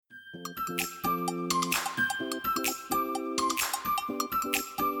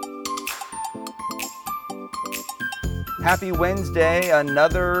Happy Wednesday.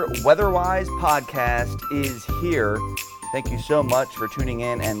 Another WeatherWise podcast is here. Thank you so much for tuning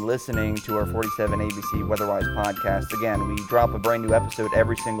in and listening to our 47 ABC WeatherWise podcast. Again, we drop a brand new episode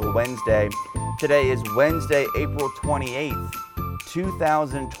every single Wednesday. Today is Wednesday, April 28th,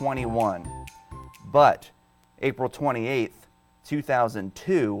 2021. But April 28th,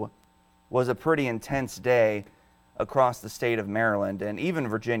 2002 was a pretty intense day across the state of Maryland and even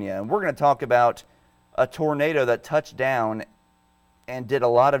Virginia. And we're going to talk about a tornado that touched down and did a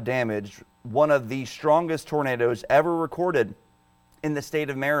lot of damage. One of the strongest tornadoes ever recorded in the state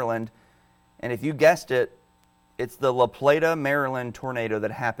of Maryland. And if you guessed it, it's the La Plata, Maryland tornado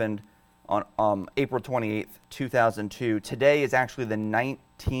that happened on April 28th, 2002. Today is actually the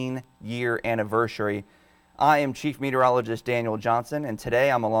 19-year anniversary. I am Chief Meteorologist Daniel Johnson, and today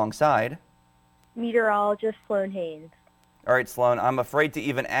I'm alongside Meteorologist Sloan Haynes. All right, Sloan, I'm afraid to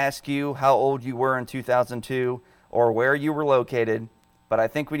even ask you how old you were in 2002 or where you were located, but I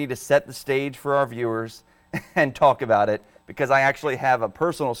think we need to set the stage for our viewers and talk about it, because I actually have a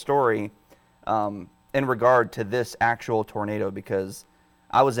personal story in regard to this actual tornado, because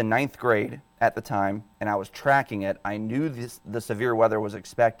I was in 9th grade at the time, and I was tracking it. I knew the severe weather was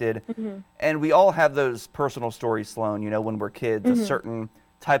expected, and we all have those personal stories, Sloan. You know, when we're kids, a certain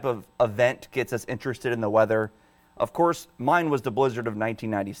type of event gets us interested in the weather. Of course, mine was the blizzard of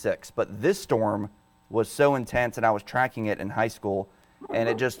 1996, but this storm was so intense, and I was tracking it in high school, and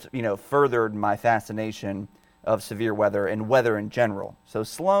it just, furthered my fascination of severe weather and weather in general. So,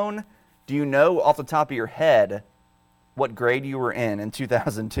 Sloan, do you know off the top of your head what grade you were in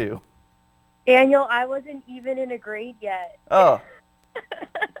 2002? Daniel, I wasn't even in a grade yet. Oh,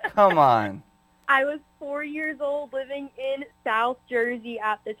 come on. I was 4 years old, living in South Jersey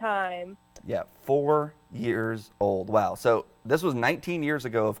at the time. Yeah, 4 years old. Wow. So this was 19 years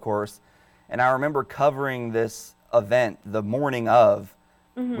ago, of course, and I remember covering this event the morning of.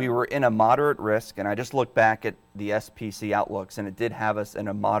 We were in a moderate risk, and I just looked back at the SPC outlooks, and it did have us in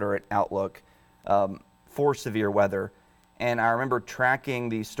a moderate outlook for severe weather. And I remember tracking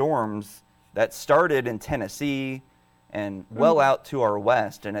these storms that started in Tennessee and well out to our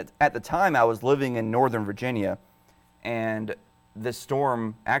west. And at the time, I was living in Northern Virginia, and this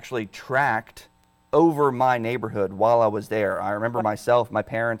storm actually tracked over my neighborhood while I was there. I remember myself, my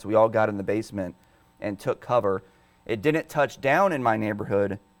parents, we all got in the basement and took cover. It didn't touch down in my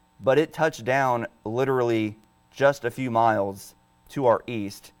neighborhood, but it touched down literally just a few miles to our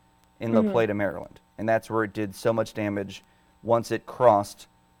east in La Plata, Maryland. And that's where it did so much damage once it crossed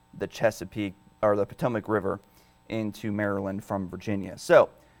the Chesapeake or the Potomac River into Maryland from Virginia. So,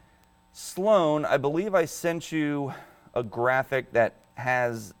 Sloan, I believe I sent you a graphic that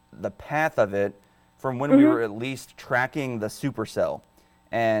has the path of it from when we were at least tracking the supercell.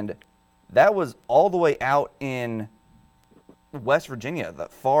 And that was all the way out in West Virginia, the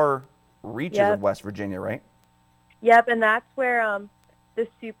far reaches of West Virginia, right? Yep, and that's where the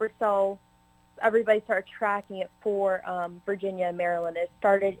supercell, everybody started tracking it for Virginia and Maryland. It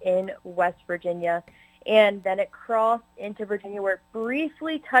started in West Virginia, and then it crossed into Virginia where it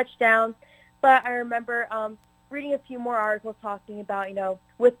briefly touched down. But I remember reading a few more articles talking about,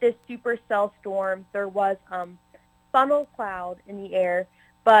 with this supercell storm, there was funnel cloud in the air,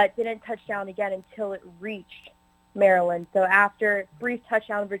 but didn't touch down again until it reached Maryland. So after a brief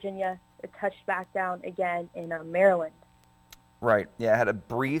touchdown in Virginia, it touched back down again in Maryland. Right. Yeah, it had a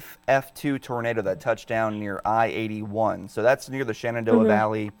brief F2 tornado that touched down near I-81. So that's near the Shenandoah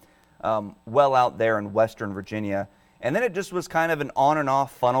Valley, well out there in western Virginia. And then it just was kind of an on and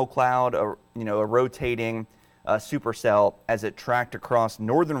off funnel cloud, a rotating supercell as it tracked across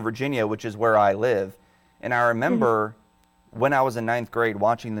northern Virginia, which is where I live. And I remember when I was in 9th grade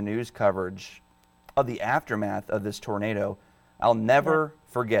watching the news coverage of the aftermath of this tornado. I'll never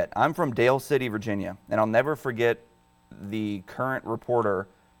forget. I'm from Dale City, Virginia, and I'll never forget the current reporter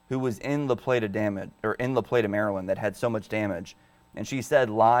who was in La Plata Maryland, that had so much damage. And she said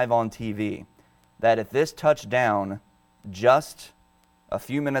live on TV that if this touched down just a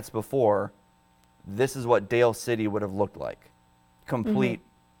few minutes before, this is what Dale City would have looked like. Complete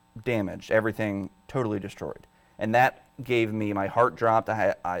damage, everything totally destroyed. And that gave me, my heart dropped.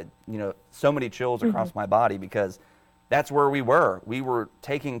 I so many chills across my body, because that's where we were. We were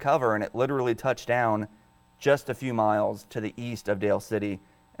taking cover, and it literally touched down just a few miles to the east of Dale City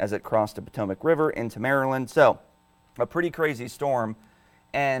as it crossed the Potomac River into Maryland. So a pretty crazy storm.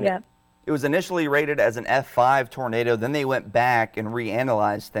 And it was initially rated as an F5 tornado. Then they went back and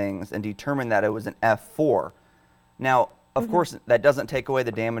reanalyzed things and determined that it was an F4. Now, of course, that doesn't take away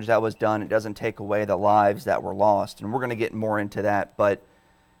the damage that was done. It doesn't take away the lives that were lost, and we're going to get more into that. But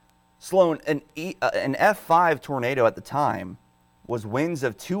Sloan, an F5 tornado at the time was winds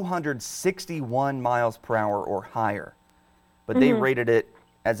of 261 miles per hour or higher, but they rated it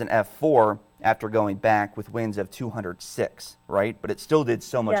as an F4 after going back with winds of 206, right? But it still did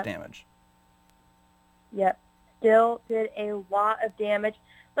so much damage. Yep, still did a lot of damage.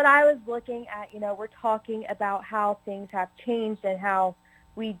 But I was looking at, we're talking about how things have changed and how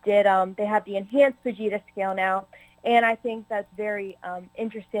we did, they have the enhanced Fujita scale now. And I think that's very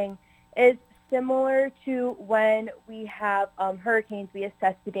interesting. It's similar to when we have hurricanes, we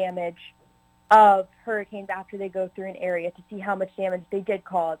assess the damage of hurricanes after they go through an area to see how much damage they did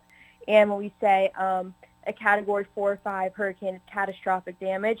cause. And when we say a Category 4 or 5 hurricane is catastrophic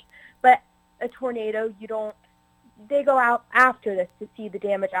damage, but a tornado, they go out after this to see the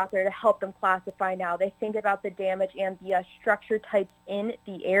damage out there to help them classify now. They think about the damage and the structure types in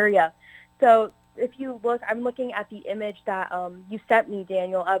the area. So if you look, I'm looking at the image that you sent me,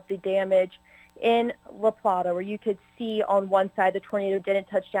 Daniel, of the damage in La Plata, where you could see on one side the tornado didn't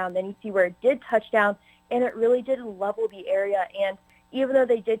touch down, then you see where it did touch down, and it really did level the area. And even though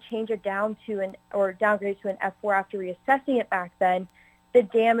they did change it down to or downgrade to an F4 after reassessing it back then, the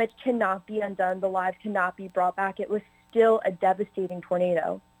damage cannot be undone. The lives cannot be brought back. It was still a devastating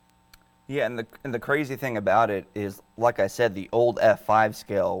tornado. Yeah, and the crazy thing about it is, like I said, the old F5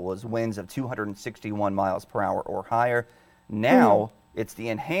 scale was winds of 261 miles per hour or higher. Now it's the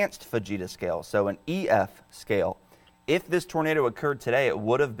enhanced Fujita scale, so an EF scale. If this tornado occurred today, it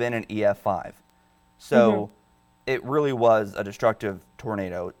would have been an EF5. So it really was a destructive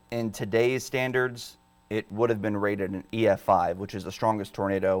tornado. In today's standards, it would have been rated an EF5, which is the strongest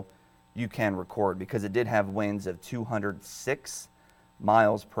tornado you can record, because it did have winds of 206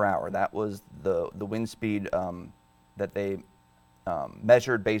 miles per hour. That was the wind speed that they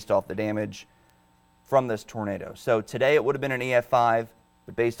measured based off the damage from this tornado. So today it would have been an EF5,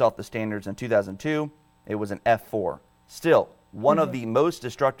 but based off the standards in 2002, it was an F4. Still, one of the most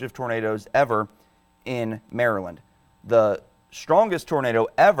destructive tornadoes ever in Maryland. The strongest tornado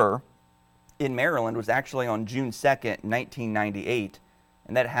ever in Maryland was actually on June 2nd, 1998,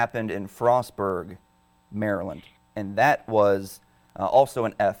 and that happened in Frostburg, Maryland. And that was also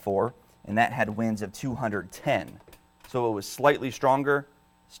an F4, and that had winds of 210. So it was slightly stronger,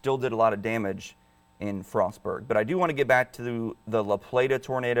 still did a lot of damage in Frostburg. But I do want to get back to the La Plata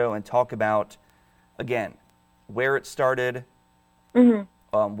tornado and talk about, again, where it started,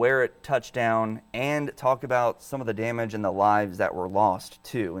 where it touched down, and talk about some of the damage and the lives that were lost,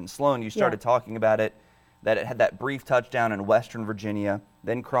 too. And Sloan, you started talking about it, that it had that brief touchdown in Western Virginia,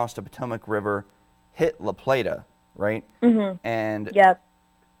 then crossed the Potomac River, hit La Plata, right? And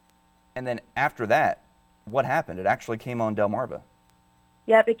then after that, what happened? It actually came on Delmarva.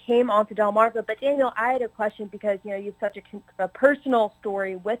 Yep, it came onto Delmarva. But Daniel, I had a question because, you have such a personal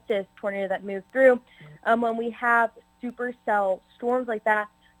story with this tornado that moved through. When we have supercell storms like that,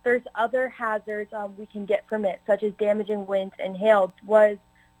 there's other hazards we can get from it, such as damaging winds and hail. Was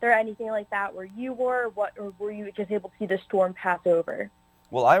there anything like that where you were, or were you just able to see the storm pass over?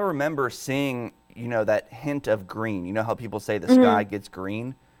 Well, I remember seeing, that hint of green. You know how people say the sky gets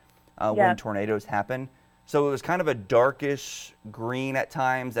green when tornadoes happen? So it was kind of a darkish green at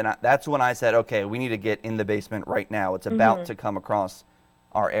times, and that's when I said, okay, we need to get in the basement right now. It's about to come across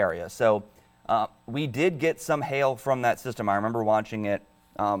our area. So we did get some hail from that system. I remember watching it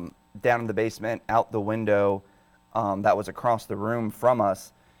down in the basement, out the window that was across the room from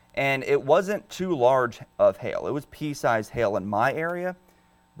us, and it wasn't too large of hail. It was pea-sized hail in my area,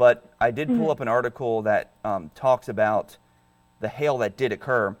 but I did pull up an article that talks about the hail that did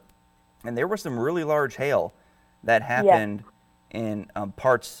occur, and there was some really large hail that happened in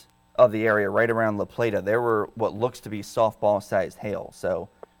parts of the area right around La Plata. There were what looks to be softball-sized hail. So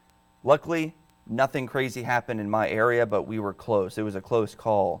luckily, nothing crazy happened in my area, but we were close. It was a close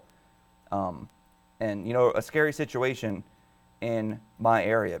call. And, a scary situation in my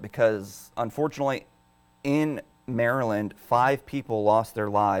area because, unfortunately, in Maryland, 5 people lost their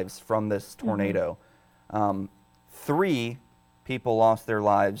lives from this tornado. 3 people lost their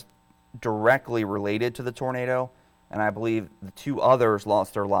lives directly related to the tornado, and I believe the 2 others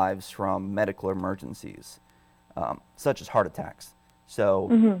lost their lives from medical emergencies, such as heart attacks.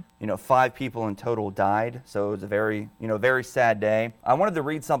 So, 5 people in total died, so it was a very, very sad day. I wanted to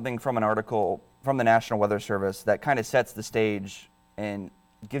read something from an article from the National Weather Service that kind of sets the stage and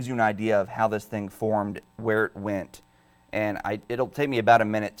gives you an idea of how this thing formed, where it went. And it'll take me about a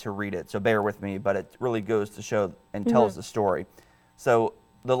minute to read it, so bear with me, but it really goes to show and tells the story. So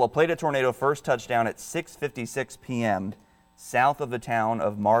the La Plata tornado first touched down at 6:56 p.m. south of the town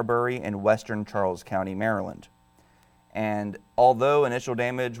of Marbury in western Charles County, Maryland. And although initial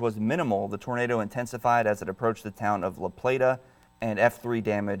damage was minimal, the tornado intensified as it approached the town of La Plata, and F3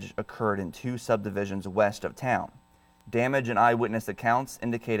 damage occurred in 2 subdivisions west of town. Damage and eyewitness accounts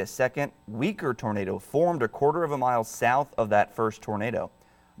indicate a second, weaker tornado formed a quarter of a mile south of that first tornado.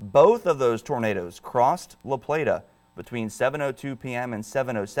 Both of those tornadoes crossed La Plata between 7:02 p.m. and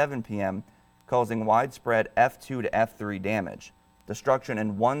 7:07 p.m., causing widespread F2 to F3 damage. Destruction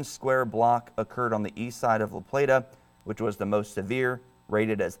in 1 square block occurred on the east side of La Plata, which was the most severe,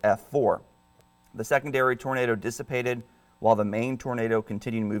 rated as F4. The secondary tornado dissipated while the main tornado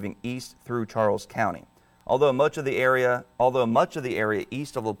continued moving east through Charles County. Although much of the area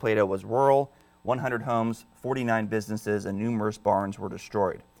east of La Plata was rural, 100 homes, 49 businesses, and numerous barns were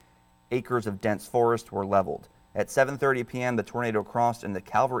destroyed. Acres of dense forest were leveled. At 7:30 p.m., the tornado crossed into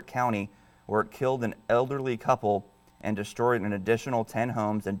Calvert County, where it killed an elderly couple and destroyed an additional 10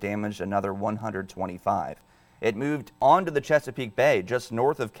 homes and damaged another 125. It moved onto the Chesapeake Bay, just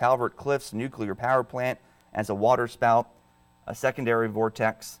north of Calvert Cliffs nuclear power plant, as a waterspout. A secondary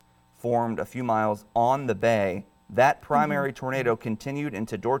vortex formed a few miles on the bay. That primary tornado continued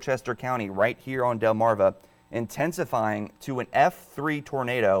into Dorchester County right here on Delmarva, intensifying to an F3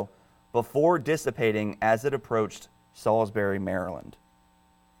 tornado before dissipating as it approached Salisbury, Maryland.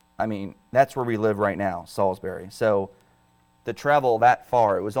 I mean, that's where we live right now, Salisbury. So to travel that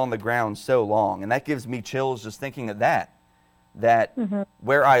far, it was on the ground so long, and that gives me chills just thinking of that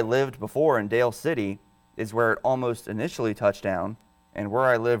where I lived before in Dale City is where it almost initially touched down, and where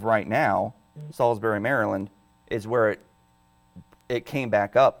I live right now, Salisbury, Maryland, is where it came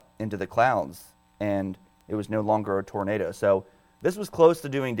back up into the clouds, and it was no longer a tornado. So this was close to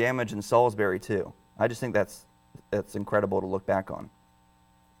doing damage in Salisbury too. I just think that's incredible to look back on.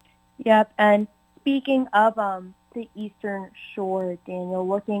 Yep, and speaking of the Eastern Shore, Daniel,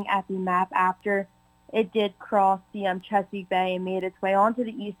 looking at the map after it did cross the Chesapeake Bay and made its way onto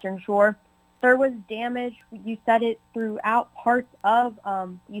the Eastern Shore, there was damage, you said it, throughout parts of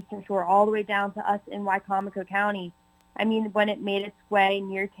the Eastern Shore, all the way down to us in Wicomico County. I mean, when it made its way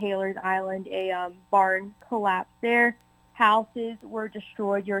near Taylor's Island, a barn collapsed there. Houses were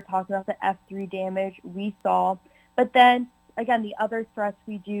destroyed. You were talking about the F3 damage we saw. But then, again, the other threats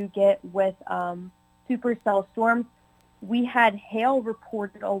we do get with supercell storms, we had hail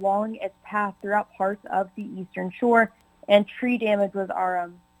reported along its path throughout parts of the Eastern Shore, and tree damage was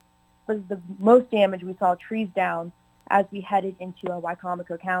was the most damage. We saw trees down as we headed into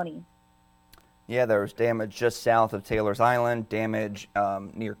Wicomico County. Yeah, there was damage just south of Taylor's Island, damage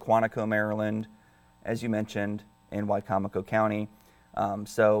near Quantico, Maryland, as you mentioned, in Wicomico County.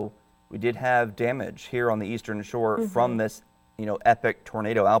 So we did have damage here on the Eastern Shore from this, epic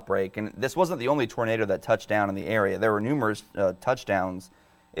tornado outbreak. And this wasn't the only tornado that touched down in the area. There were numerous touchdowns.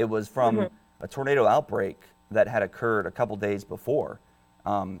 It was from a tornado outbreak that had occurred a couple days before,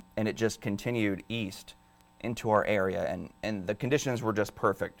 and it just continued east into our area. And the conditions were just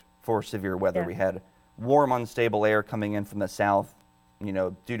perfect for severe weather. Yeah. We had warm, unstable air coming in from the south,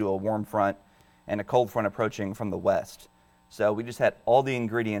 due to a warm front, and a cold front approaching from the west. So we just had all the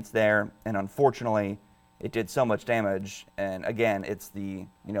ingredients there, and unfortunately, it did so much damage. And again, it's the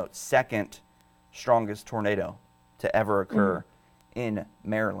second strongest tornado to ever occur in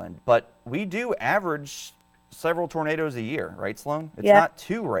Maryland. But we do average several tornadoes a year, right, Sloan? It's not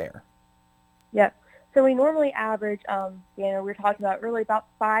too rare. Yep. So we normally average, we were talking about really about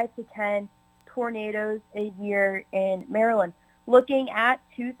 5 to 10 tornadoes a year in Maryland. Looking at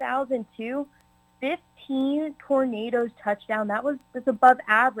 2002, 15 tornadoes touched down. That's above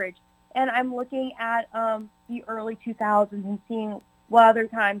average. And I'm looking at the early 2000s and seeing what other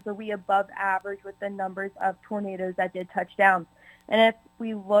times are we above average with the numbers of tornadoes that did touch down. And if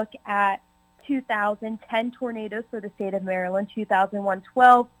we look at 2010 tornadoes for the state of Maryland, 2001,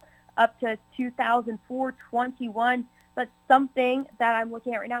 12, up to 2004, 21. But something that I'm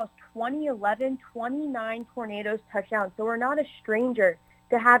looking at right now is 2011, 29 tornadoes touched down. So we're not a stranger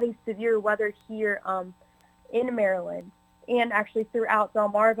to having severe weather here in Maryland and actually throughout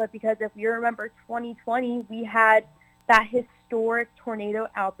Delmarva, because if you remember 2020, we had that historic tornado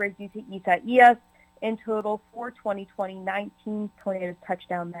outbreak due to Isaias. In total for 2020, 19 tornadoes touched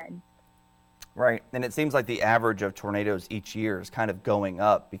down then. Right, and it seems like the average of tornadoes each year is kind of going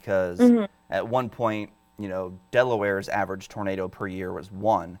up because at one point, Delaware's average tornado per year was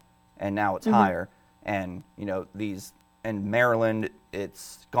 1, and now it's higher. And, in Maryland,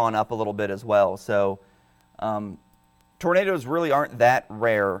 it's gone up a little bit as well. So tornadoes really aren't that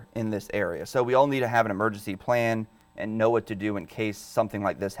rare in this area. So we all need to have an emergency plan and know what to do in case something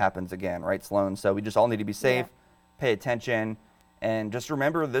like this happens again, right, Sloan? So we just all need to be safe, pay attention, and just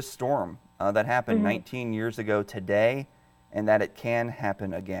remember this storm that happened 19 years ago today, and that it can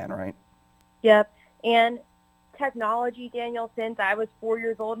happen again, right? Yep. And technology, Daniel, since I was 4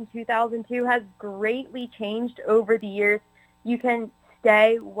 years old in 2002, has greatly changed over the years. You can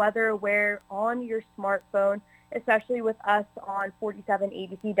stay weather aware on your smartphone, especially with us on 47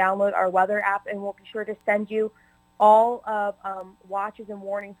 ABC. Download our weather app, and we'll be sure to send you all of watches and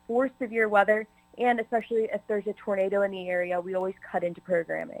warnings for severe weather, and especially if there's a tornado in the area, we always cut into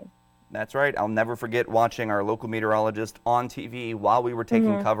programming. That's right. I'll never forget watching our local meteorologist on TV while we were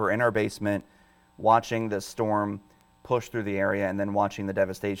taking cover in our basement, watching the storm push through the area and then watching the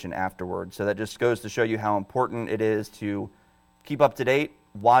devastation afterwards. So that just goes to show you how important it is to keep up to date,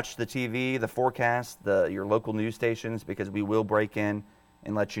 watch the TV, the forecast, your local news stations, because we will break in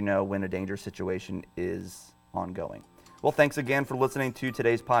and let you know when a dangerous situation is ongoing. Well, thanks again for listening to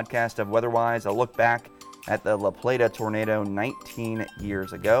today's podcast of Weatherwise, a look back at the La Plata tornado 19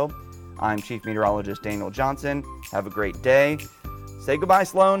 years ago. I'm Chief Meteorologist Daniel Johnson. Have a great day. Say goodbye,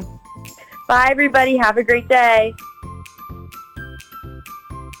 Sloan. Bye, everybody. Have a great day.